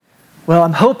Well,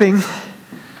 I'm hoping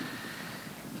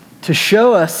to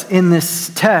show us in this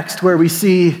text where we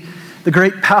see the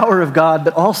great power of God,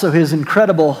 but also his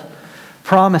incredible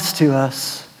promise to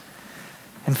us,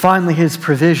 and finally his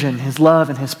provision, his love,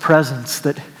 and his presence,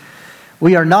 that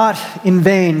we are not in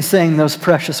vain saying those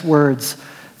precious words,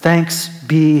 "Thanks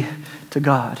be to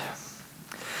God."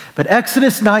 But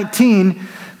Exodus 19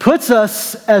 puts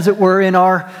us, as it were, in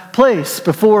our place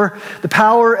before the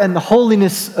power and the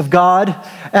holiness of God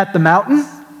at the mountain,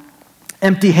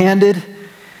 empty-handed,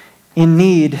 in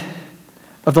need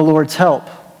of the Lord's help.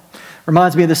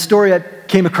 Reminds me of the story I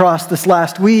came across this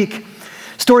last week.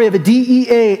 Story of a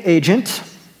DEA agent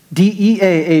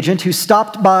who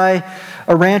stopped by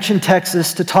a ranch in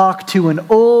Texas to talk to an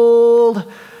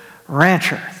old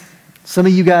rancher. Some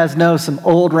of you guys know some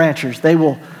old ranchers. They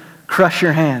will crush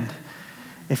your hand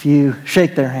if you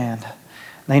shake their hand.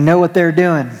 They know what they're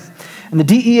doing. And the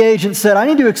DEA agent said, "I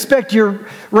need to inspect your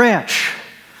ranch.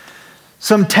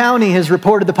 Some townie has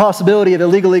reported the possibility of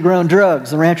illegally grown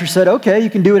drugs." The rancher said, "Okay, you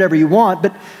can do whatever you want,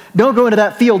 but don't go into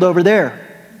that field over there."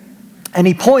 And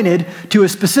he pointed to a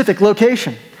specific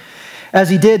location. As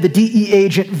he did, the DEA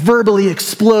agent verbally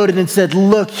exploded and said,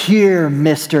 "Look here,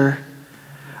 mister.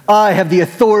 I have the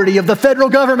authority of the federal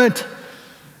government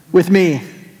with me."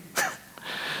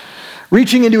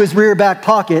 Reaching into his rear back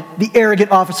pocket, the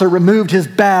arrogant officer removed his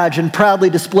badge and proudly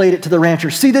displayed it to the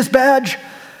rancher. "See this badge?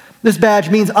 This badge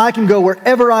means I can go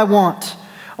wherever I want,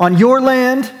 on your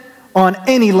land, on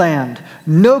any land.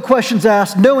 No questions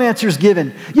asked, no answers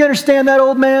given. You understand that,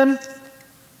 old man?"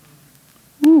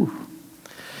 Ooh.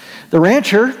 The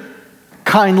rancher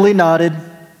kindly nodded,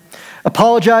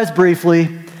 apologized briefly,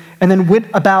 and then went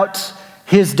about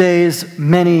his day's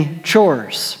many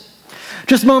chores.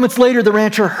 Just moments later, the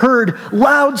rancher heard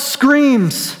loud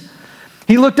screams.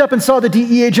 He looked up and saw the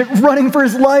DEA agent running for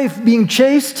his life, being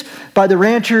chased by the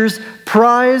rancher's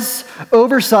prize,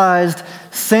 oversized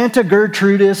Santa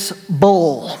Gertrudis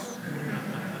bull.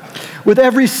 With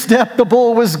every step, the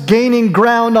bull was gaining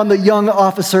ground on the young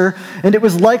officer, and it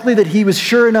was likely that he was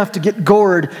sure enough to get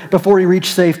gored before he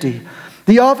reached safety.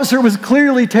 The officer was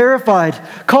clearly terrified,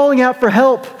 calling out for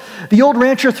help. The old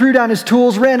rancher threw down his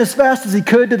tools, ran as fast as he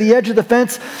could to the edge of the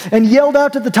fence, and yelled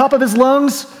out at the top of his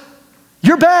lungs,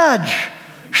 "Your badge!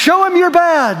 Show him your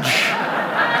badge!"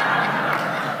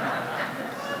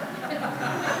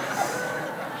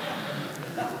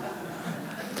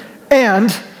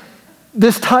 And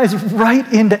this ties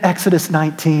right into Exodus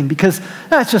 19, because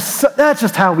that's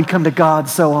just how we come to God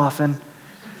so often.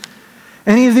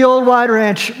 And he's the old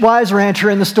wise rancher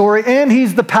in the story, and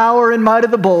he's the power and might of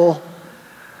the bull.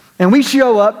 And we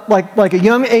show up like a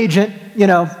young agent,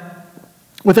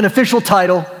 with an official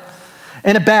title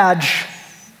and a badge.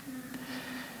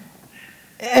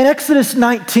 And Exodus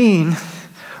 19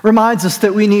 reminds us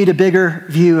that we need a bigger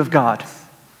view of God.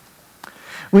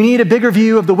 We need a bigger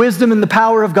view of the wisdom and the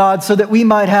power of God so that we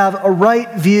might have a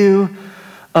right view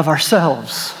of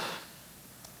ourselves,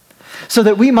 so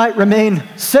that we might remain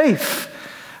safe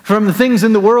from the things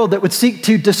in the world that would seek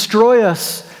to destroy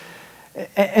us,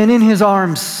 and in his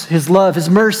arms, his love, his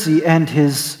mercy, and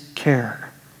his care.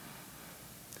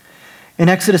 In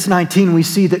Exodus 19, we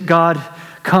see that God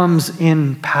comes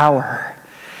in power.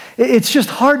 It's just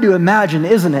hard to imagine,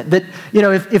 isn't it, that,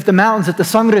 if the mountains at the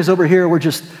Sangres over here were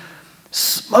just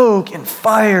smoke and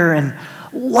fire and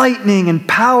lightning and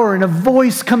power and a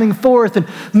voice coming forth, and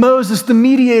Moses, the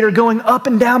mediator, going up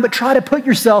and down, but try to put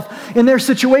yourself in their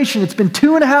situation. It's been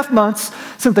 2.5 months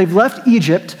since they've left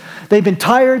Egypt. They've been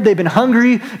tired, they've been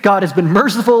hungry. God has been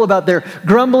merciful about their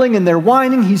grumbling and their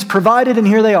whining. He's provided, and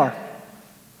here they are.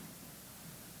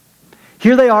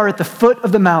 Here they are at the foot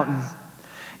of the mountain,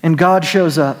 and God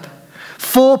shows up.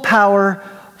 Full power,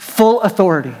 full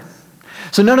authority.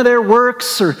 So none of their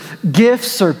works or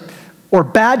gifts or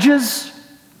badges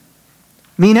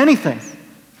mean anything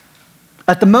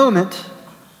at the moment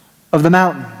of the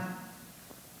mountain.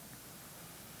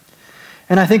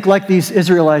 And I think, like these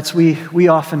Israelites, we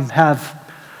often have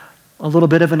a little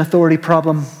bit of an authority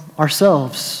problem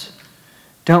ourselves,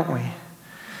 don't we?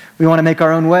 We want to make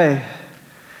our own way.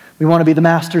 We want to be the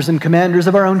masters and commanders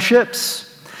of our own ships.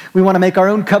 We want to make our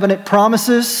own covenant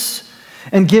promises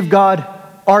and give God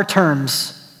our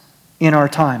terms in our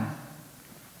time.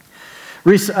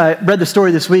 I read the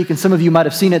story this week, and some of you might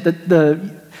have seen it, that the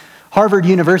Harvard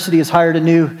University has hired a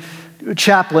new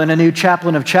chaplain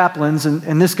of chaplains,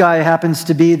 and this guy happens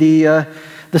to be the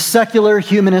secular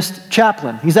humanist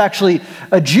chaplain. He's actually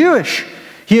a Jewish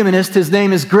humanist. His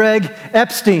name is Greg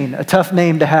Epstein, a tough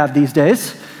name to have these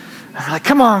days. I'm like,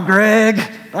 come on, Greg.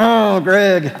 Oh,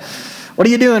 Greg, what are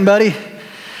you doing, buddy?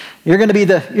 You're going to be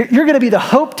the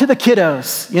hope to the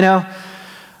kiddos, you know.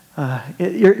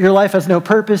 Your life has no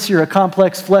purpose. You're a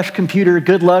complex flesh computer.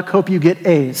 Good luck. Hope you get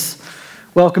A's.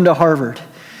 Welcome to Harvard.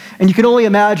 And you can only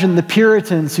imagine the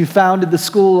Puritans who founded the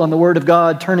school on the Word of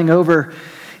God turning over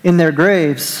in their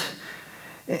graves.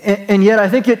 And yet I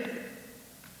think it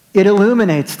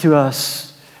illuminates to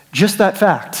us just that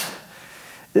fact,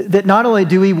 that not only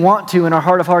do we want to, in our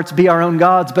heart of hearts, be our own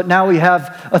gods, but now we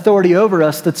have authority over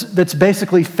us that's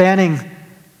basically fanning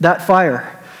that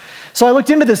fire. So I looked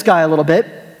into this guy a little bit,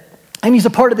 and he's a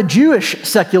part of the Jewish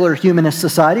Secular Humanist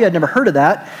Society. I'd never heard of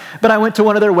that, but I went to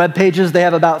one of their web pages. They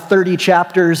have about 30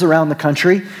 chapters around the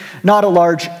country, not a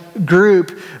large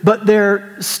group, but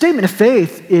their statement of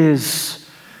faith is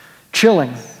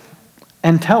chilling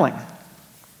and telling.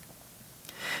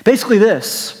 Basically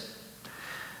this,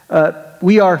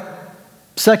 we are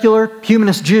secular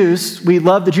humanist Jews. We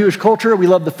love the Jewish culture, we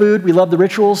love the food, we love the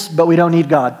rituals, but we don't need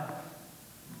God.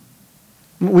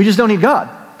 We just don't need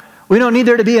God. We don't need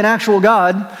there to be an actual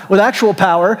God with actual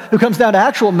power who comes down to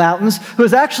actual mountains, who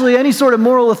has actually any sort of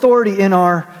moral authority in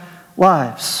our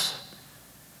lives.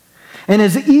 And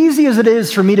as easy as it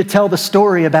is for me to tell the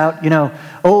story about,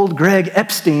 old Greg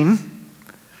Epstein,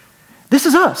 this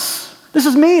is us. This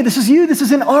is me. This is you. This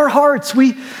is in our hearts.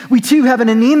 We too have an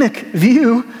anemic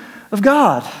view of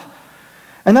God.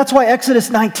 And that's why Exodus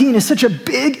 19 is such a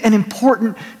big and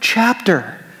important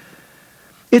chapter.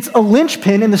 It's a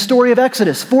linchpin in the story of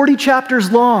Exodus, 40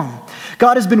 chapters long.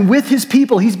 God has been with his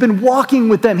people. He's been walking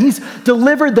with them. He's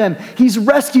delivered them. He's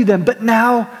rescued them. But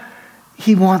now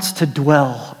he wants to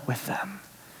dwell with them.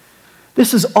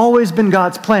 This has always been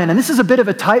God's plan. And this is a bit of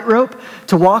a tightrope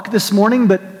to walk this morning,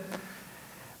 but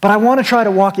I want to try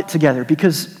to walk it together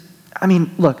because,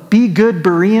 look, be good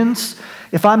Bereans.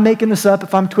 If I'm making this up,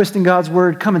 if I'm twisting God's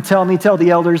word, come and tell me, tell the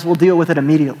elders, we'll deal with it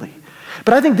immediately.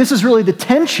 But I think this is really the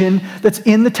tension that's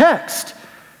in the text.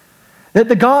 That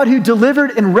the God who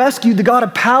delivered and rescued, the God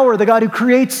of power, the God who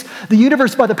creates the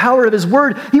universe by the power of his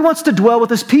word, he wants to dwell with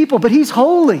his people, but he's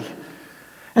holy.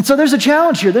 And so there's a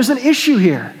challenge here. There's an issue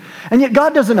here. And yet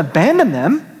God doesn't abandon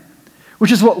them,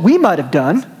 which is what we might have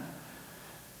done.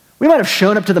 We might have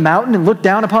shown up to the mountain and looked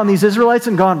down upon these Israelites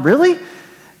and gone, really?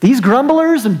 These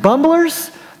grumblers and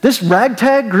bumblers? This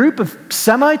ragtag group of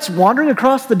Semites wandering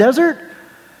across the desert?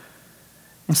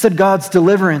 Instead, God's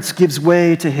deliverance gives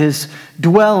way to his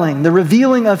dwelling. The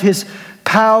revealing of his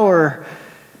power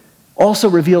also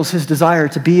reveals his desire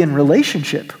to be in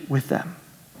relationship with them.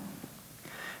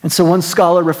 And so one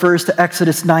scholar refers to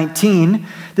Exodus 19,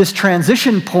 this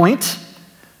transition point,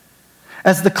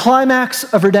 as the climax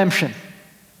of redemption.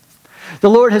 The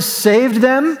Lord has saved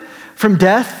them from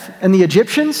death and the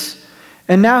Egyptians,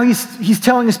 and now he's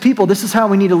telling his people, this is how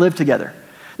we need to live together.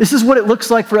 This is what it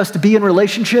looks like for us to be in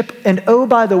relationship. And oh,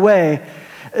 by the way,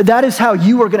 that is how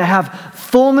you are going to have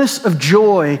fullness of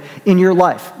joy in your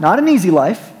life. Not an easy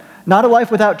life, not a life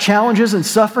without challenges and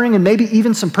suffering and maybe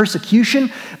even some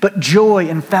persecution, but joy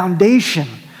and foundation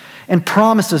and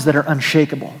promises that are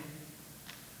unshakable.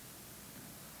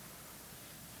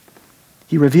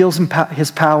 He reveals his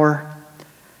power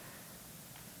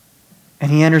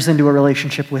and he enters into a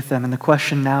relationship with them. And the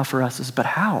question now for us is, but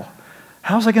how?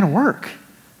 How's that going to work?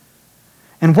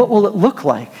 And what will it look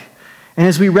like? And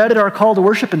as we read at our call to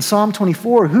worship in Psalm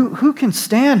 24, who can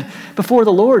stand before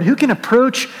the Lord? Who can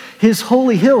approach his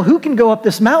holy hill? Who can go up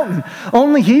this mountain?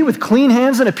 Only he with clean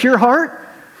hands and a pure heart?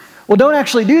 Well, don't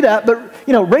actually do that, but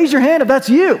raise your hand if that's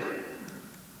you.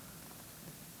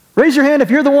 Raise your hand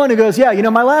if you're the one who goes,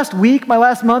 my last week, my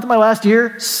last month, my last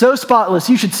year, so spotless.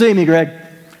 You should see me, Greg.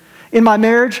 In my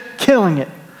marriage, killing it.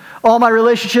 All my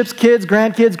relationships, kids,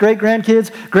 grandkids,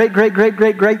 great-grandkids,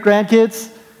 great-great-great-great-great-grandkids,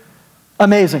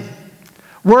 amazing.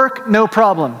 Work, no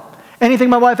problem. Anything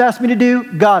my wife asked me to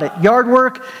do, got it. Yard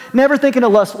work, never thinking a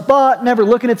lustful thought, never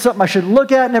looking at something I shouldn't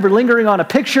look at, never lingering on a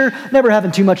picture, never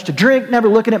having too much to drink, never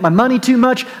looking at my money too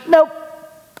much. Nope.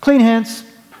 Clean hands,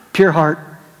 pure heart.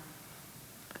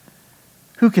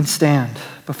 Who can stand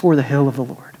before the hill of the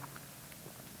Lord?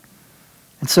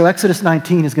 And so Exodus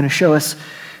 19 is going to show us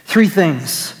three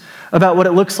things about what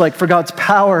it looks like for God's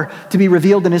power to be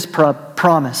revealed in his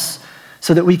promise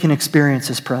so that we can experience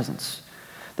his presence.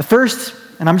 The first,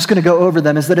 and I'm just going to go over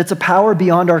them, is that it's a power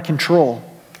beyond our control.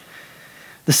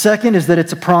 The second is that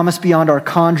it's a promise beyond our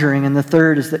conjuring. And the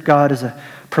third is that God is a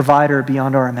provider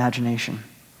beyond our imagination.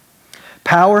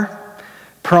 Power,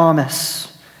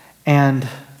 promise, and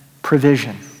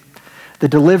provision. The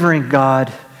delivering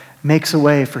God makes a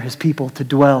way for his people to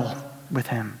dwell with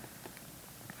him.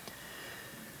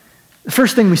 The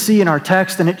first thing we see in our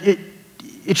text, and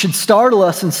it should startle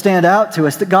us and stand out to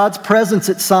us that God's presence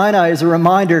at Sinai is a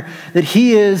reminder that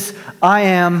he is, I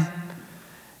am,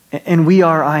 and we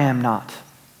are, I am not.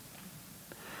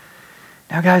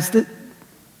 Now, guys,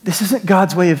 this isn't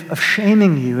God's way of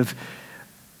shaming you,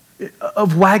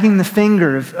 of wagging the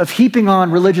finger, of heaping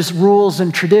on religious rules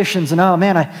and traditions. And, oh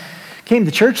man, I came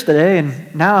to church today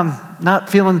and now I'm not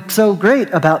feeling so great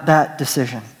about that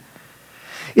decision.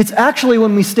 It's actually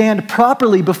when we stand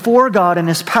properly before God and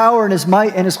his power and his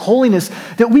might and his holiness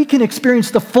that we can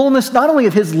experience the fullness not only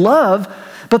of his love,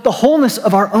 but the wholeness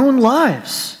of our own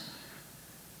lives.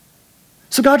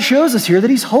 So God shows us here that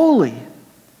he's holy.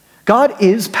 God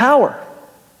is power.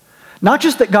 Not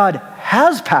just that God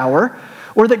has power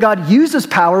or that God uses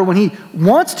power when he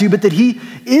wants to, but that he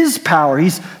is power.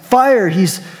 He's fire,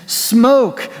 he's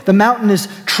smoke. The mountain is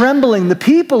trembling, the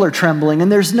people are trembling, and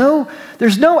there's no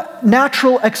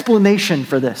natural explanation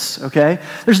for this, okay?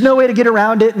 There's no way to get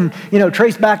around it and,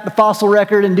 trace back the fossil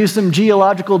record and do some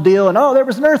geological deal and, there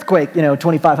was an earthquake,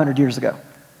 2,500 years ago.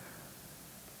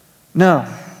 No.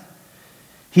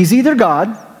 He's either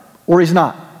God or he's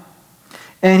not.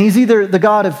 And he's either the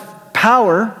God of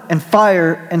power and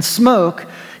fire and smoke.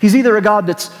 He's either a God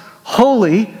that's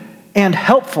holy and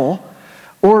helpful,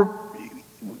 or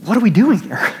what are we doing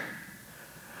here?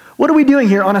 What are we doing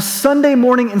here on a Sunday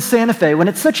morning in Santa Fe when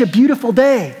it's such a beautiful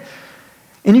day?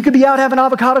 And you could be out having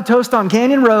avocado toast on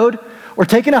Canyon Road or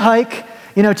taking a hike,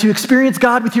 to experience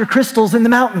God with your crystals in the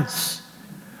mountains.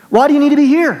 Why do you need to be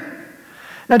here?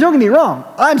 Now, don't get me wrong.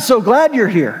 I'm so glad you're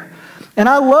here. And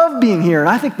I love being here. And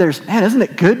I think isn't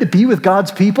it good to be with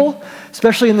God's people,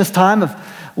 especially in this time of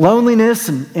loneliness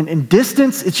and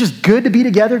distance? It's just good to be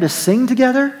together, to sing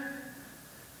together.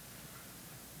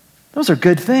 Those are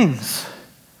good things.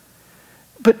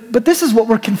 But this is what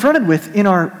we're confronted with in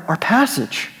our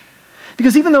passage.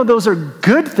 Because even though those are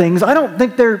good things, I don't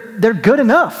think they're good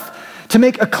enough to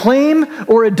make a claim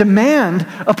or a demand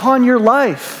upon your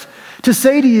life, to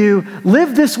say to you,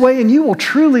 live this way and you will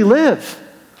truly live.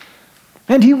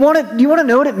 And do you want to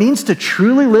know what it means to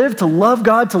truly live, to love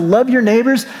God, to love your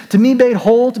neighbors, to be made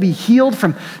whole, to be healed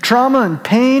from trauma and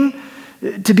pain,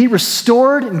 to be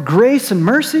restored in grace and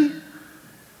mercy?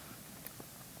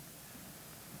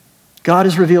 God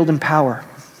is revealed in power.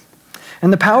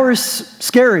 And the power is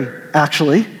scary,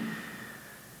 actually.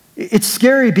 It's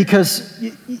scary because,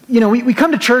 we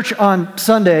come to church on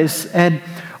Sundays, and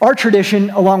our tradition,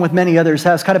 along with many others,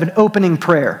 has kind of an opening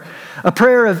prayer. A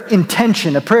prayer of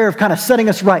intention, a prayer of kind of setting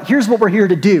us right. Here's what we're here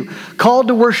to do. Called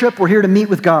to worship, we're here to meet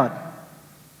with God.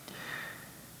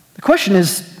 The question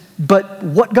is, but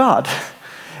what God?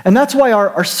 And that's why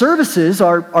our services,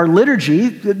 our liturgy,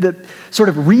 the sort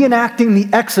of reenacting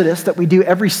the Exodus that we do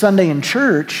every Sunday in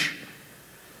church,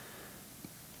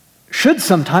 should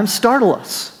sometimes startle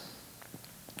us.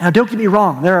 Now, don't get me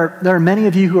wrong. There are many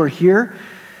of you who are here.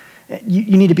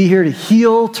 You need to be here to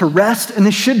heal, to rest, and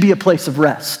this should be a place of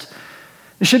rest.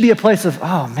 It should be a place of,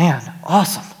 oh man,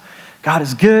 awesome. God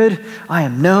is good. I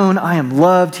am known. I am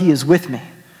loved. He is with me.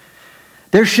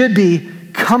 There should be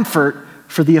comfort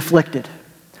for the afflicted.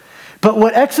 But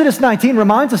what Exodus 19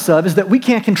 reminds us of is that we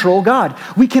can't control God.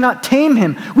 We cannot tame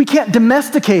him. We can't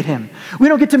domesticate him. We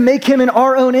don't get to make him in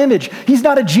our own image. He's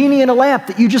not a genie in a lamp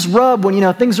that you just rub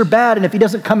when things are bad, and if he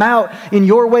doesn't come out in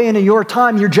your way and in your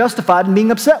time, you're justified in being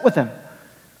upset with him.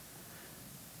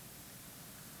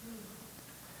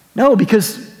 No,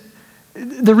 because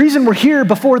the reason we're here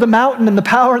before the mountain and the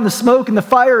power and the smoke and the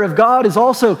fire of God is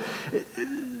also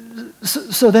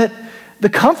so that the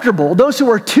comfortable, those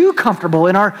who are too comfortable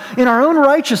in our own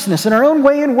righteousness, in our own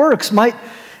way and works, might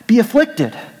be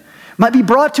afflicted, might be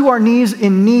brought to our knees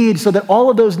in need so that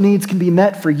all of those needs can be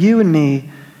met for you and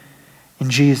me in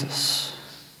Jesus.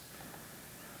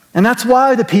 And that's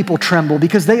why the people tremble,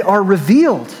 because they are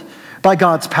revealed by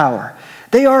God's power.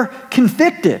 They are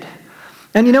convicted.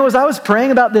 And as I was praying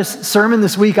about this sermon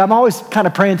this week, I'm always kind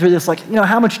of praying through this,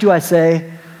 how much do I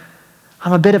say?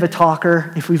 I'm a bit of a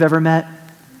talker, if we've ever met.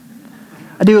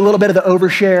 I do a little bit of the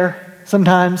overshare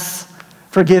sometimes.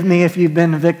 Forgive me if you've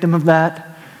been a victim of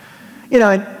that.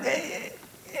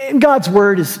 And God's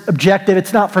word is objective.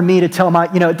 It's not for me to tell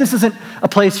this isn't a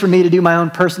place for me to do my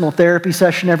own personal therapy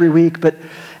session every week. But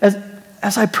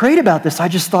as I prayed about this, I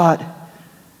just thought,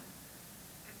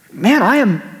 man, I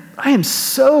am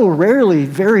so rarely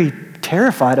very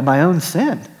terrified of my own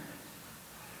sin.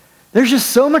 There's just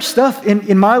so much stuff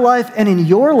in my life and in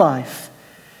your life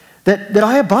that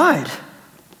I abide.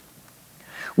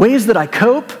 Ways that I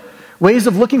cope, ways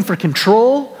of looking for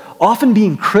control, often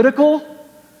being critical,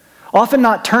 often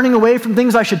not turning away from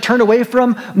things I should turn away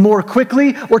from more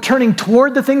quickly, or turning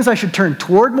toward the things I should turn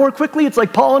toward more quickly. It's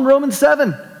like Paul in Romans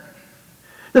 7.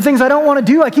 The things I don't want to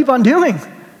do, I keep on doing.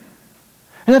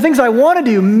 And the things I want to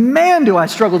do, man, do I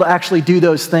struggle to actually do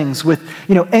those things with,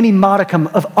 any modicum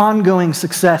of ongoing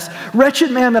success.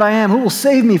 Wretched man that I am, who will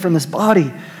save me from this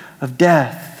body of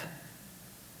death?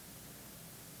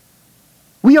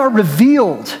 We are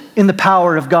revealed in the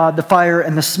power of God, the fire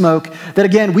and the smoke, that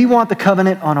again, we want the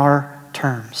covenant on our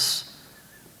terms.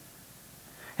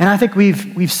 And I think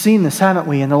we've seen this, haven't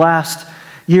we, in the last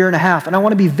year and a half. And I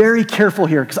want to be very careful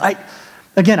here, because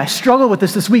I struggle with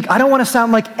this week. I don't want to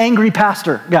sound like angry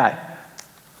pastor guy.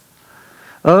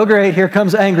 Oh, great, here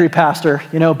comes angry pastor.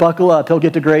 Buckle up, he'll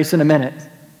get to grace in a minute.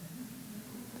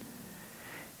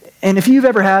 And if you've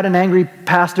ever had an angry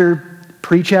pastor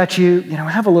preach at you,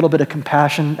 have a little bit of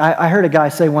compassion. I heard a guy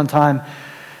say one time,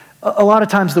 a lot of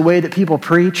times the way that people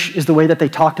preach is the way that they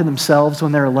talk to themselves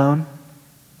when they're alone.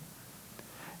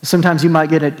 Sometimes you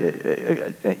might get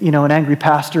an angry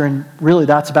pastor, and really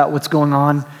that's about what's going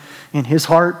on in his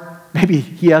heart. Maybe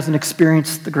he hasn't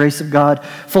experienced the grace of God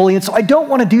fully. And so I don't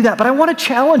want to do that, but I want to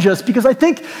challenge us, because I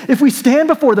think if we stand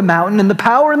before the mountain and the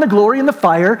power and the glory and the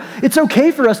fire, it's okay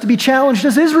for us to be challenged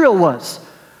as Israel was.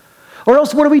 Or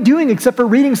else what are we doing except for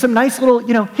reading some nice little,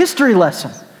 history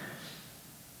lesson?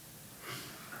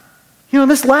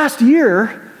 This last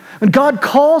year, when God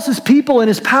calls his people in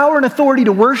his power and authority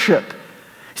to worship,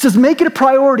 he says, make it a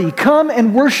priority. Come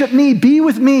and worship me. Be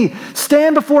with me.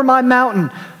 Stand before my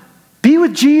mountain. Be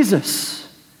with Jesus.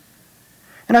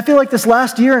 And I feel like this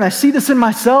last year, and I see this in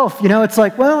myself, it's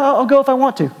like, well, I'll go if I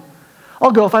want to.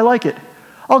 I'll go if I like it.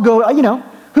 I'll go,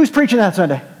 who's preaching that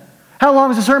Sunday? How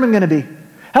long is the sermon going to be?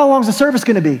 How long is the service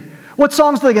going to be? What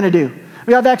songs are they going to do?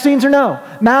 We got vaccines or no?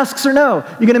 Masks or no?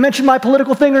 You going to mention my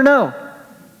political thing or no?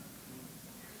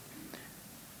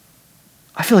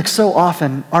 I feel like so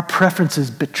often our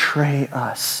preferences betray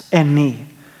us and me.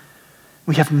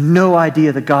 We have no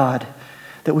idea the God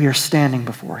that we are standing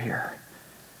before here.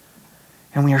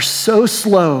 And we are so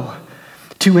slow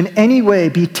to in any way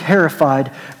be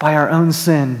terrified by our own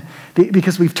sin,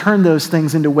 because we've turned those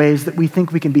things into ways that we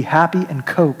think we can be happy and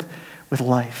cope with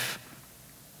life.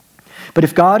 But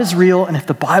if God is real and if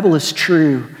the Bible is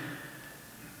true,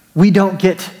 we don't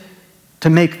get to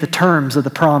make the terms of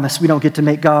the promise. We don't get to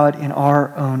make God in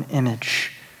our own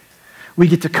image. We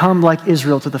get to come like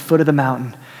Israel to the foot of the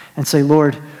mountain and say,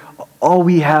 Lord, all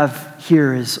we have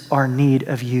here is our need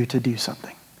of you to do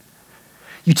something.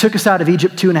 You took us out of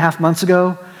Egypt 2.5 months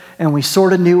ago, and we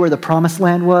sort of knew where the promised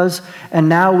land was, and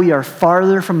now we are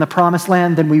farther from the promised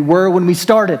land than we were when we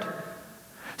started.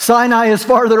 Sinai is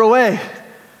farther away.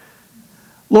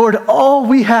 Lord, all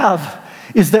we have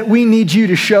is that we need you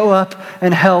to show up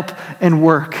and help and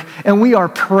work. And we are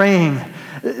praying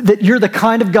that you're the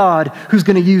kind of God who's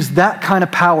going to use that kind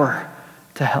of power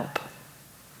to help.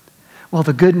 Well,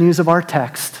 the good news of our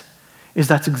text is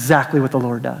that's exactly what the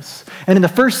Lord does. And in the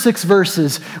first 6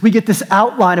 verses, we get this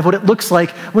outline of what it looks like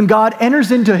when God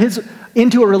enters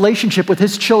into a relationship with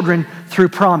his children through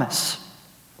promise.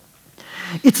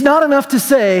 It's not enough to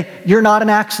say, you're not an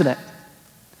accident.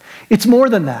 It's more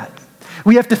than that.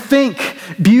 We have to think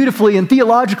beautifully and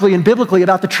theologically and biblically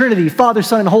about the Trinity, Father,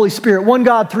 Son, and Holy Spirit, one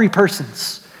God, 3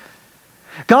 persons.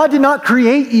 God did not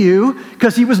create you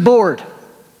because he was bored.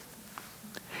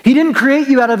 He didn't create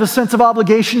you out of a sense of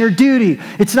obligation or duty.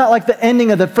 It's not like the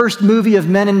ending of the first movie of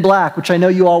Men in Black, which I know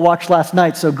you all watched last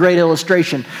night, so great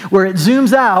illustration, where it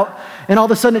zooms out and all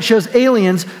of a sudden it shows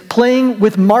aliens playing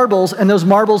with marbles, and those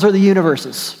marbles are the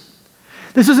universes.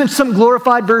 This isn't some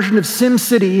glorified version of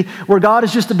SimCity where God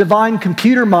is just a divine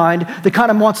computer mind that kind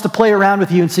of wants to play around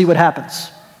with you and see what happens.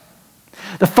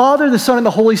 The Father, the Son, and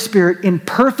the Holy Spirit, in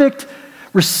perfect,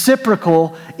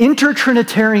 reciprocal,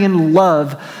 intertrinitarian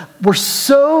love, were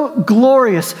so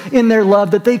glorious in their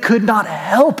love that they could not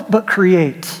help but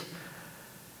create.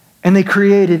 And they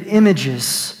created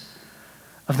images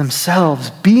of themselves,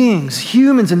 beings,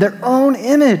 humans in their own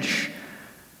image.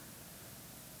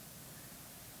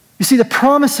 You see, the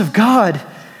promise of God,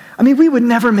 we would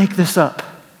never make this up.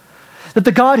 That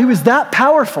the God who is that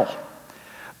powerful,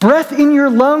 breath in your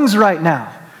lungs right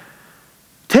now,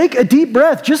 take a deep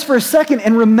breath just for a second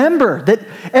and remember that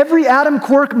every atom,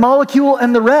 quark, molecule,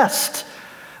 and the rest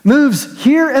moves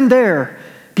here and there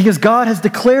because God has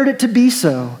declared it to be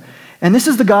so. And this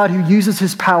is the God who uses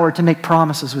his power to make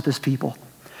promises with his people,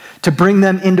 to bring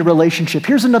them into relationship.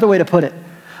 Here's another way to put it.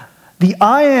 The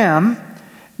I am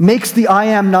makes the I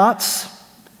am nots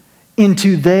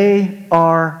into they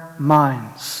are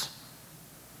minds.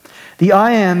 The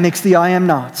I am makes the I am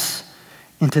nots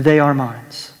into they are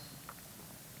minds.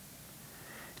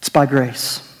 It's by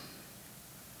grace.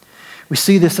 We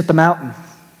see this at the mountain.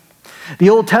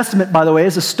 The Old Testament, by the way,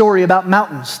 is a story about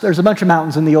mountains. There's a bunch of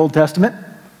mountains in the Old Testament.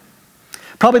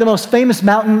 Probably the most famous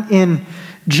mountain in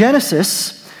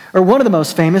Genesis, or one of the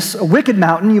most famous, a wicked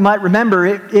mountain. You might remember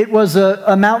it was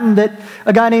a mountain that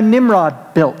a guy named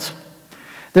Nimrod built.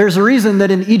 There's a reason that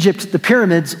in Egypt the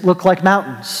pyramids look like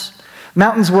mountains.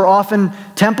 Mountains were often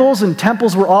temples, and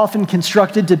temples were often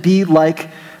constructed to be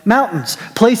like mountains,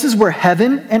 places where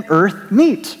heaven and earth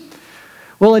meet.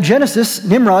 Well, in Genesis,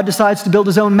 Nimrod decides to build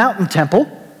his own mountain temple.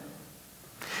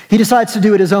 He decides to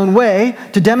do it his own way,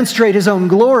 to demonstrate his own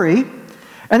glory,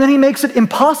 and then he makes it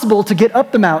impossible to get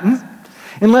up the mountain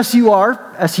unless you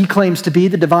are, as he claims to be,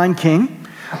 the divine king,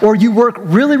 or you work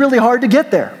really, really hard to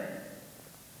get there.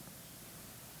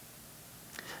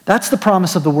 That's the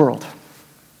promise of the world.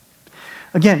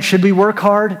 Again, should we work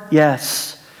hard?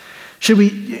 Yes. Do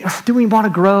we want to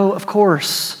grow? Of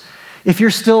course. If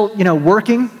you're still,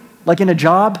 working, like in a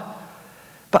job,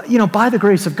 but, by the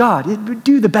grace of God,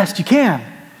 do the best you can.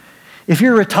 If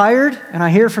you're retired, and I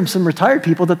hear from some retired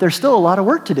people that there's still a lot of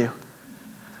work to do,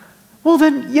 well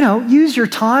then, use your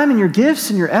time and your gifts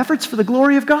and your efforts for the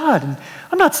glory of God. And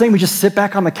I'm not saying we just sit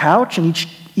back on the couch and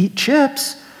eat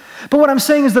chips. But what I'm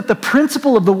saying is that the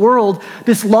principle of the world,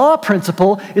 this law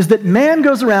principle, is that man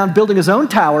goes around building his own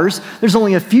towers. There's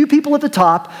only a few people at the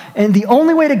top, and the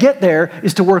only way to get there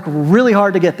is to work really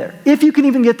hard to get there, if you can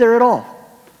even get there at all.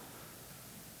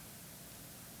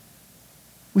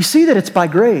 We see that it's by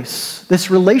grace, this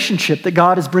relationship that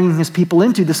God is bringing his people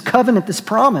into, this covenant, this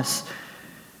promise.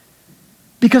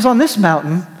 Because on this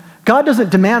mountain, God doesn't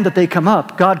demand that they come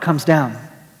up, God comes down.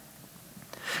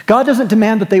 God doesn't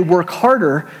demand that they work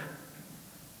harder,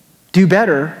 do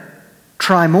better,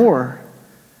 try more.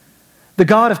 The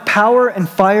God of power and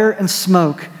fire and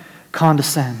smoke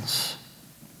condescends.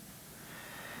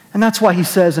 And that's why he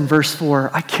says in verse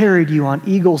 4, I carried you on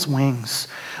eagle's wings.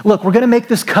 Look, we're going to make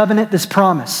this covenant, this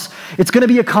promise. It's going to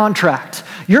be a contract.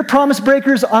 You're promise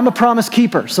breakers, I'm a promise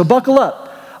keeper. So buckle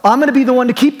up. I'm going to be the one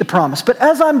to keep the promise. But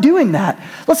as I'm doing that,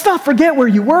 let's not forget where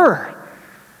you were.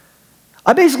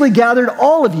 I basically gathered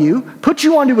all of you, put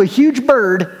you onto a huge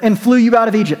bird, and flew you out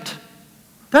of Egypt.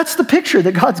 That's the picture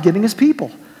that God's giving his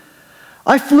people.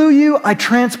 I flew you, I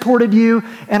transported you,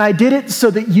 and I did it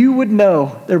so that you would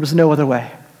know there was no other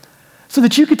way. So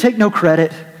that you could take no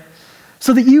credit.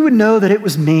 So that you would know that it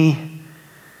was me.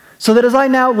 So that as I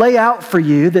now lay out for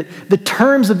you the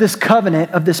terms of this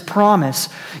covenant, of this promise,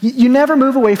 you never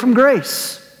move away from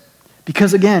grace.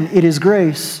 Because again, it is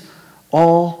grace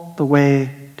all the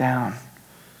way down.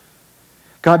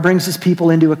 God brings his people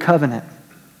into a covenant,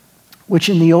 which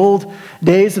in the old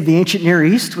days of the ancient Near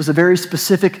East was a very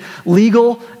specific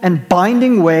legal and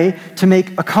binding way to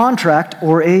make a contract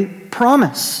or a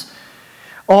promise.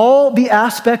 All the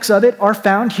aspects of it are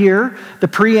found here. The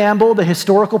preamble, the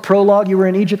historical prologue, you were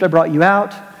in Egypt, I brought you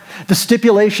out. The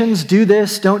stipulations, do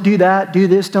this, don't do that, do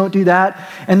this, don't do that.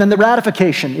 And then the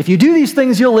ratification. If you do these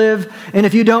things, you'll live, and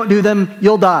if you don't do them,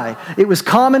 you'll die. It was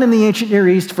common in the ancient Near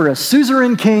East for a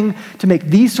suzerain king to make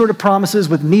these sort of promises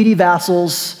with needy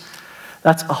vassals.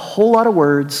 That's a whole lot of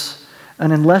words,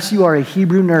 and unless you are a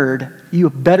Hebrew nerd, you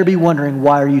better be wondering,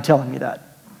 why are you telling me that?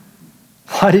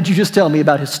 Why did you just tell me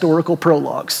about historical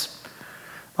prologues?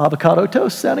 Avocado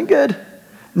toast sounding good?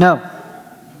 No.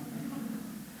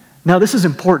 Now, this is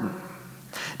important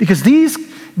because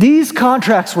these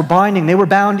contracts were binding. They were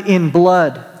bound in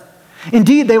blood.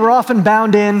 Indeed, they were often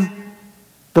bound in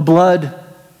the blood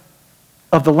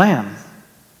of the Lamb.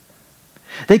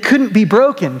 They couldn't be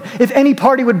broken. If any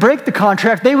party would break the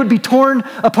contract, they would be torn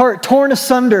apart, torn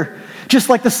asunder, just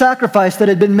like the sacrifice that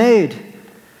had been made.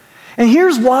 And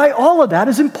here's why all of that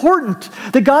is important.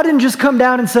 That God didn't just come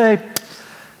down and say,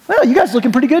 well, you guys are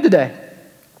looking pretty good today.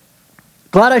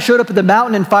 Glad I showed up at the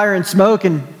mountain in fire and smoke,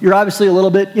 and you're obviously a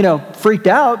little bit, freaked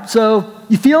out. So,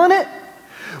 you feeling it?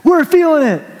 We're feeling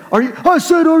it. I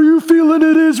said, are you feeling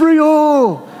it,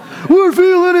 Israel? We're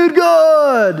feeling it,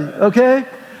 God. Okay?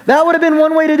 That would have been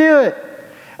one way to do it.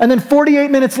 And then 48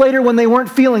 minutes later, when they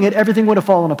weren't feeling it, everything would have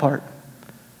fallen apart.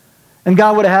 And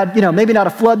God would have had, maybe not a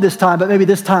flood this time, but maybe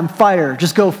this time fire.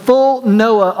 Just go full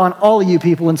Noah on all of you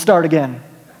people and start again.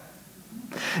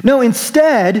 No,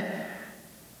 instead,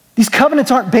 these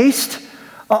covenants aren't based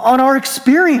on our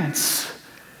experience.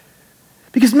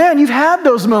 Because man, you've had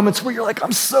those moments where you're like,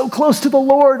 I'm so close to the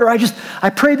Lord, or I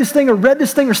prayed this thing or read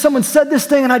this thing or someone said this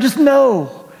thing and I just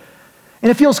know.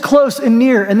 And it feels close and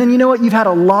near. And then you know what? You've had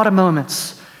a lot of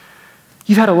moments.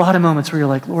 You've had a lot of moments where you're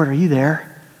like, Lord, are you there?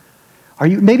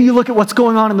 Maybe you look at what's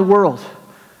going on in the world.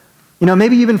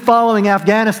 Maybe you've been following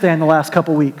Afghanistan the last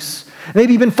couple weeks.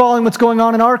 Maybe you've been following what's going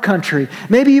on in our country.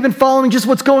 Maybe you've been following just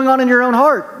what's going on in your own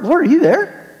heart. Lord, are you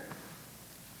there?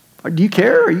 Or do you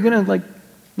care? Are you going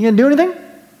to do anything?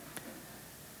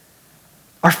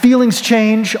 Our feelings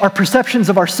change, our perceptions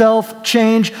of ourselves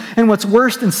change, and what's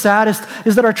worst and saddest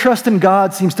is that our trust in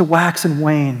God seems to wax and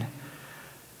wane.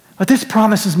 But this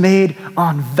promise is made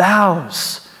on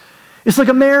vows. It's like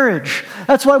a marriage.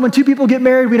 That's why when two people get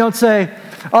married, we don't say,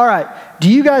 all right, do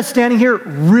you guys standing here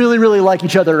really, really like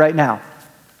each other right now?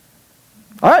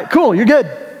 All right, cool, you're good.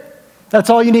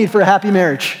 That's all you need for a happy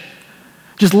marriage.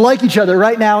 Just like each other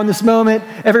right now in this moment.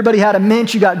 Everybody had a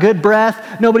minch, you got good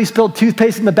breath. Nobody spilled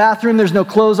toothpaste in the bathroom. There's no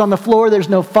clothes on the floor. There's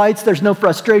no fights. There's no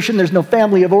frustration. There's no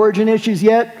family of origin issues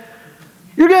yet.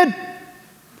 You're good.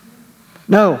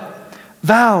 No.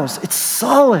 Vows. It's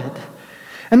solid.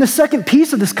 And the second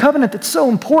piece of this covenant that's so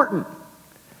important,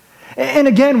 and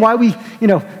again, why we,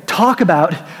 talk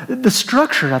about the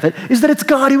structure of it, is that it's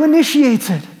God who initiates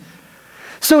it.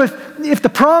 So if the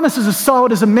promise is as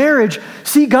solid as a marriage,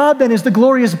 see God then as the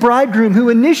glorious bridegroom who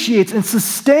initiates and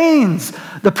sustains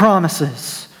the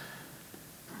promises.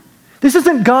 This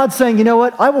isn't God saying, you know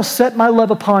what, I will set my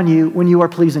love upon you when you are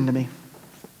pleasing to me.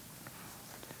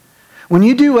 When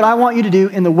you do what I want you to do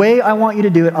in the way I want you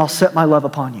to do it, I'll set my love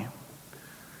upon you.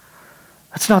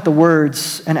 That's not the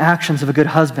words and actions of a good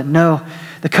husband. No,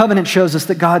 the covenant shows us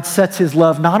that God sets his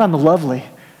love not on the lovely,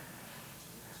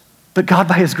 but God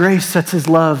by his grace sets his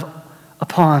love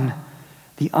upon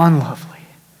the unlovely.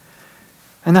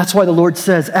 And that's why the Lord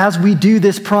says, as we do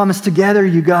this promise together,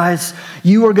 you guys,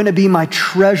 you are going to be my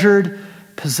treasured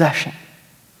possession.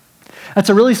 That's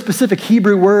a really specific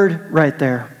Hebrew word right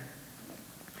there.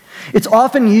 It's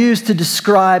often used to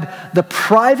describe the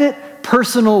private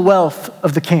personal wealth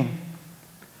of the king.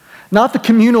 Not the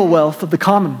communal wealth of the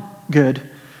common good,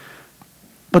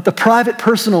 but the private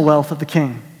personal wealth of the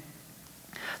king.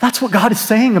 That's what God is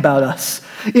saying about us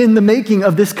in the making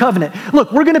of this covenant.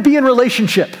 Look, we're going to be in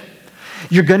relationship.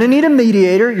 You're going to need a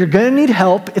mediator. You're going to need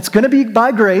help. It's going to be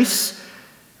by grace.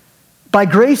 By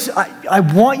grace, I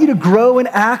want you to grow and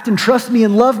act and trust me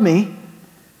and love me.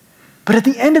 But at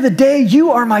the end of the day,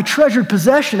 you are my treasured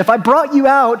possession. If I brought you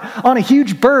out on a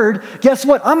huge bird, guess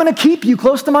what? I'm going to keep you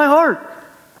close to my heart.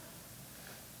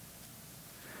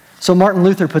 So Martin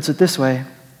Luther puts it this way.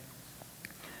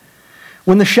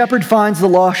 When the shepherd finds the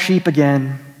lost sheep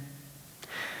again,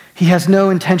 he has no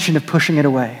intention of pushing it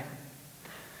away.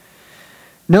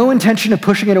 No intention of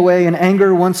pushing it away in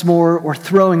anger once more or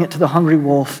throwing it to the hungry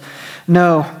wolf.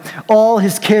 No, all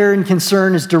his care and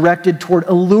concern is directed toward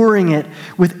alluring it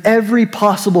with every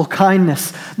possible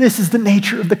kindness. This is the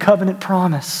nature of the covenant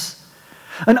promise.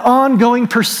 An ongoing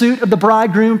pursuit of the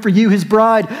bridegroom for you, his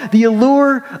bride, the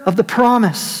allure of the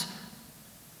promise.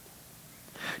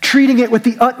 Treating it with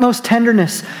the utmost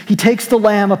tenderness, he takes the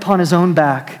lamb upon his own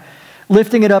back,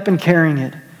 lifting it up and carrying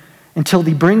it until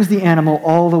he brings the animal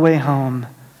all the way home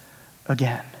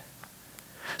again.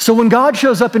 So when God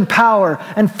shows up in power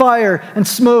and fire and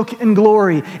smoke and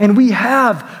glory, and we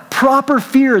have proper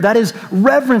fear, that is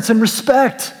reverence and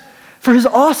respect for his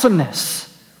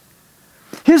awesomeness,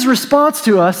 his response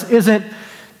to us isn't,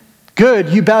 good,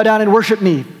 you bow down and worship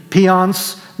me,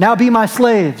 peons, now be my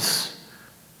slaves.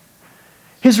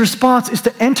 His response is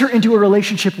to enter into a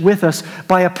relationship with us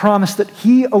by a promise that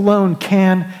he alone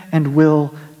can and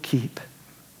will keep.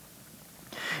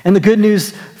 And the good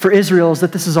news for Israel is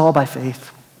that this is all by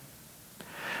faith.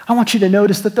 I want you to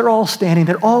notice that they're all standing,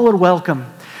 they're all are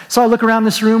welcome. So I look around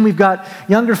this room, we've got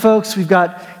younger folks, we've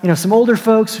got some older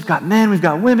folks, we've got men, we've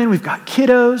got women, we've got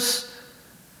kiddos.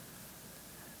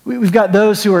 We've got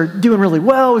those who are doing really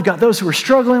well, we've got those who are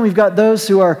struggling, we've got those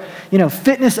who are,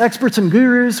 fitness experts and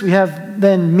gurus. We have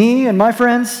then me and my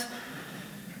friends.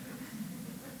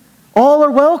 All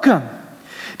are welcome.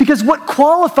 Because what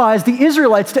qualifies the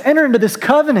Israelites to enter into this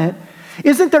covenant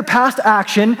isn't their past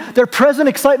action, their present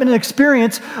excitement and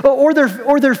experience, or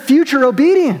their future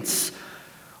obedience.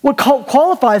 What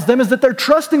qualifies them is that they're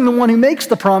trusting the one who makes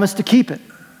the promise to keep it.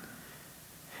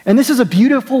 And this is a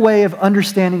beautiful way of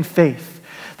understanding faith.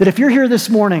 That if you're here this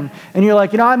morning and you're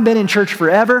like, I haven't been in church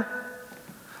forever,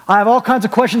 I have all kinds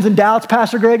of questions and doubts,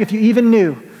 Pastor Greg, if you even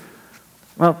knew.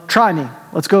 Well, try me.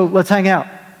 Let's hang out.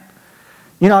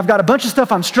 I've got a bunch of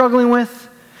stuff I'm struggling with.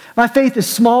 My faith is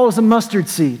small as a mustard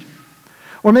seed.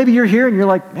 Or maybe you're here and you're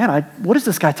like, man, what is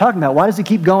this guy talking about? Why does he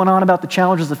keep going on about the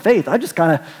challenges of faith? I just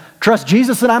kind of trust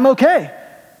Jesus and I'm okay.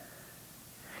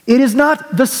 It is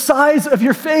not the size of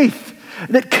your faith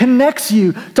that connects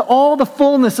you to all the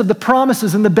fullness of the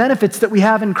promises and the benefits that we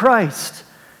have in Christ.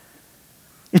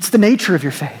 It's the nature of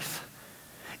your faith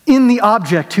in the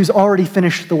object who's already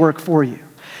finished the work for you.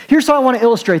 Here's how I want to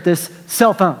illustrate this: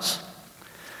 cell phones.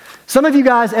 Some of you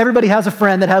guys, everybody has a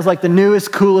friend that has like the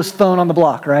newest, coolest phone on the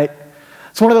block, right?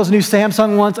 It's one of those new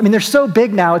Samsung ones. They're so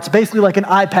big now, it's basically like an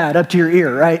iPad up to your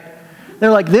ear, right? They're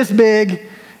like this big.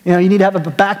 You know, you need to have a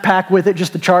backpack with it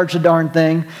just to charge the darn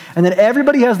thing. And then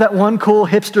everybody has that one cool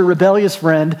hipster rebellious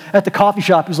friend at the coffee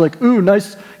shop who's like, ooh,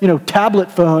 nice,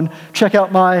 tablet phone. Check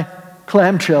out my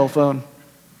clamshell phone.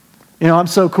 I'm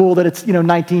so cool that it's,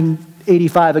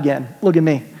 1985 again. Look at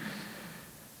me.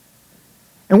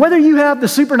 And whether you have the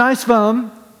super nice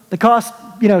phone that costs,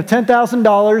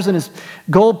 $10,000 and is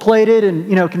gold-plated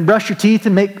and, can brush your teeth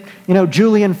and make,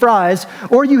 julienne fries,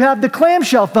 or you have the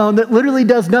clamshell phone that literally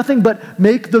does nothing but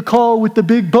make the call with the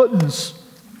big buttons.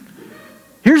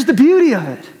 Here's the beauty of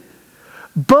it.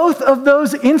 Both of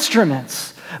those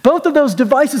instruments, both of those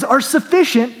devices are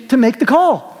sufficient to make the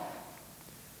call.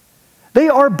 They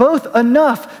are both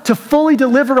enough to fully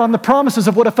deliver on the promises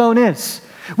of what a phone is,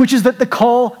 which is that the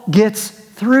call gets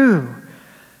through.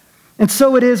 And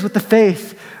so it is with the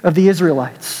faith of the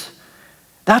Israelites.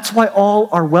 That's why all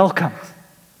are welcome.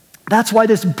 That's why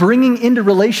this bringing into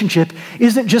relationship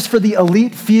isn't just for the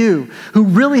elite few who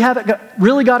really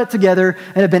got it together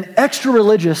and have been extra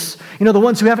religious, the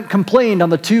ones who haven't complained on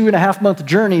the 2.5-month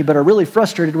journey but are really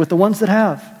frustrated with the ones that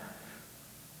have.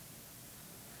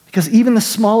 Because even the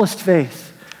smallest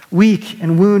faith, weak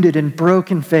and wounded and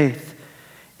broken faith,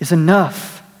 is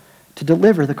enough to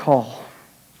deliver the call.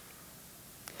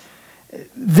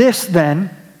 This,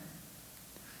 then,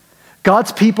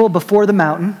 God's people before the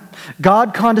mountain,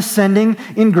 God condescending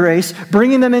in grace,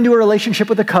 bringing them into a relationship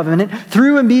with a covenant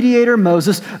through a mediator,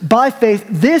 Moses, by faith,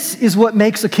 this is what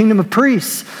makes a kingdom of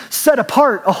priests, set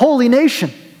apart, a holy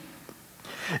nation.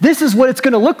 This is what it's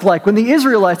going to look like when the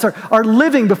Israelites are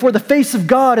living before the face of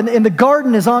God and the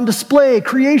garden is on display,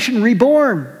 creation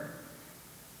reborn.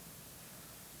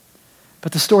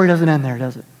 But the story doesn't end there,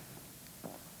 does it?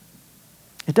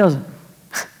 It doesn't.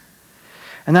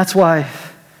 And that's why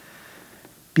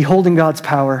beholding God's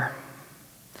power,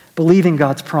 believing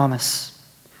God's promise,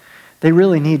 they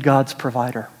really need God's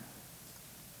provider.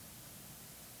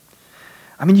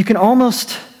 I mean, you can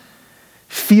almost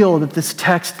feel that this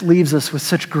text leaves us with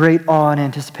such great awe and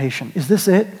anticipation. Is this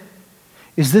it?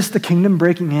 Is this the kingdom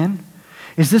breaking in?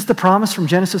 Is this the promise from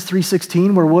Genesis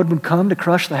 3:16 where wood would come to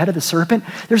crush the head of the serpent?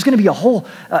 There's going to be a whole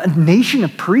nation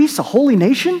of priests, a holy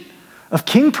nation of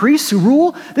king priests who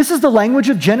rule. This is the language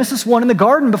of Genesis 1 in the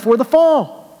garden before the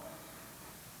fall.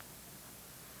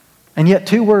 And yet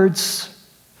 2 words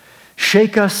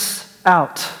shake us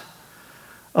out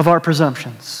of our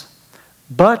presumptions.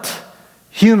 But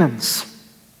humans.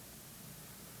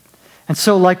 And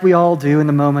so, like we all do in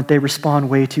the moment, they respond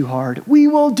way too hard. We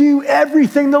will do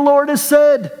everything the Lord has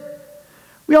said.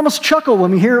 We almost chuckle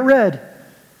when we hear it read.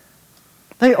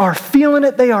 They are feeling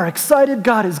it. They are excited.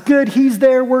 God is good. He's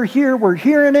there. We're here. We're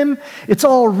hearing him. It's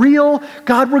all real.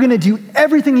 God, we're going to do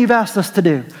everything you've asked us to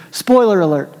do. Spoiler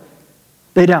alert.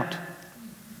 They don't.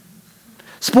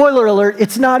 Spoiler alert,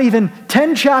 it's not even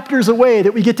 10 chapters away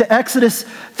that we get to Exodus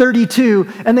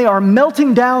 32, and they are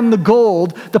melting down the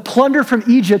gold, the plunder from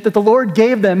Egypt that the Lord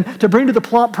gave them to bring to the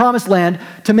promised land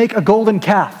to make a golden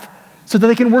calf so that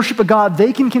they can worship a God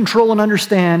they can control and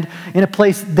understand in a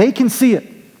place they can see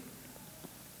it.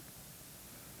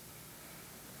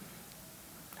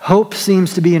 Hope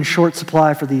seems to be in short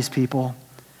supply for these people,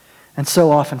 and so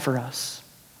often for us.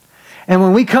 And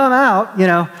when we come out,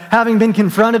 having been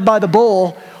confronted by the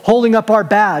bull, holding up our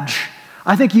badge,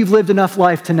 I think you've lived enough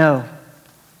life to know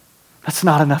that's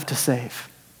not enough to save.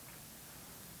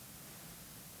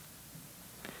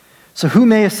 So who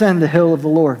may ascend the hill of the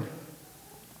Lord?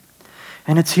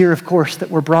 And it's here, of course, that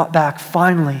we're brought back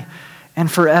finally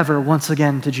and forever once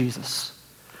again to Jesus.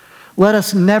 Let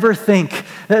us never think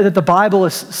that the Bible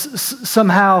is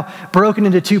somehow broken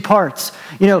into 2 parts.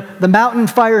 The mountain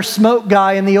fire smoke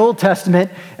guy in the Old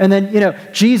Testament, and then,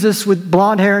 Jesus with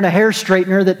blonde hair and a hair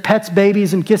straightener that pets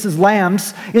babies and kisses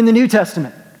lambs in the New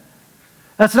Testament.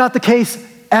 That's not the case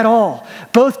at all.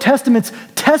 Both testaments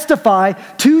testify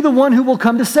to the one who will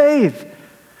come to save.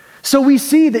 So we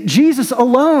see that Jesus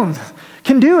alone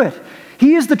can do it.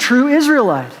 He is the true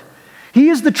Israelite. He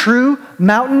is the true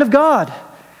mountain of God.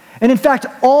 And in fact,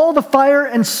 all the fire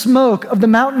and smoke of the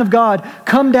mountain of God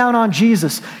come down on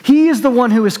Jesus. He is the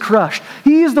one who is crushed.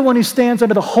 He is the one who stands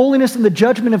under the holiness and the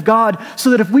judgment of God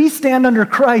so that if we stand under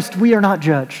Christ, we are not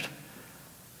judged.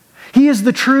 He is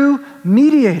the true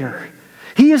mediator.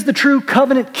 He is the true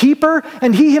covenant keeper,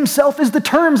 and he himself is the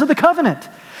terms of the covenant.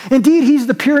 Indeed, he's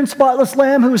the pure and spotless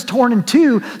lamb who was torn in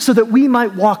 2 so that we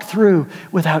might walk through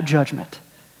without judgment.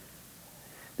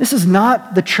 This is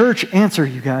not the church answer,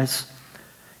 you guys.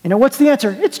 What's the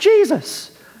answer? It's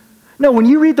Jesus. No, when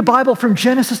you read the Bible from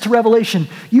Genesis to Revelation,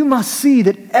 you must see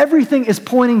that everything is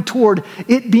pointing toward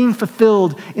it being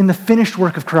fulfilled in the finished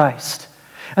work of Christ.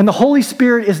 And the Holy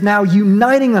Spirit is now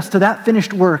uniting us to that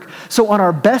finished work. So on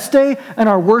our best day and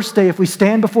our worst day, if we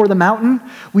stand before the mountain,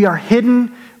 we are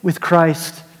hidden with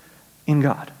Christ in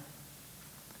God.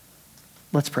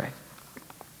 Let's pray.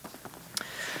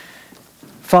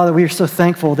 Father, we are so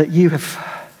thankful that you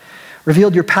have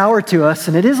revealed your power to us,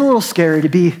 and it is a little scary to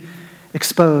be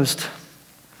exposed.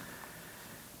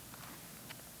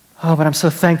 Oh, but I'm so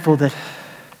thankful that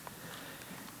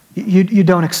you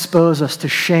don't expose us to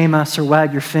shame us or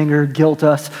wag your finger, guilt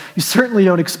us. You certainly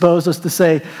don't expose us to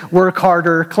say, work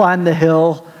harder, climb the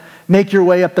hill, make your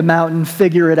way up the mountain,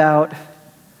 figure it out.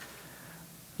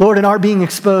 Lord, in our being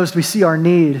exposed, we see our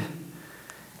need.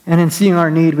 And in seeing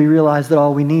our need, we realize that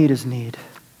all we need is need.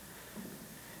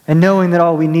 And knowing that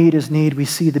all we need is need, we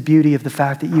see the beauty of the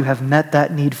fact that you have met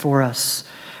that need for us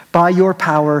by your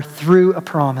power through a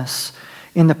promise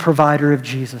in the provider of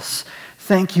Jesus.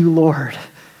 Thank you, Lord,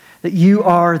 that you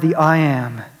are the I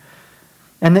am,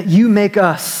 and that you make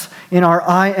us in our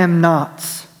I am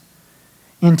nots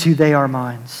into they are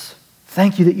minds.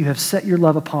 Thank you that you have set your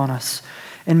love upon us,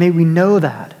 and may we know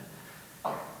that.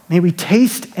 May we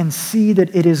taste and see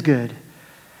that it is good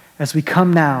as we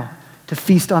come now to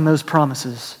feast on those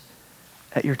promises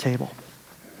at your table.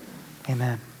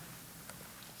 Amen.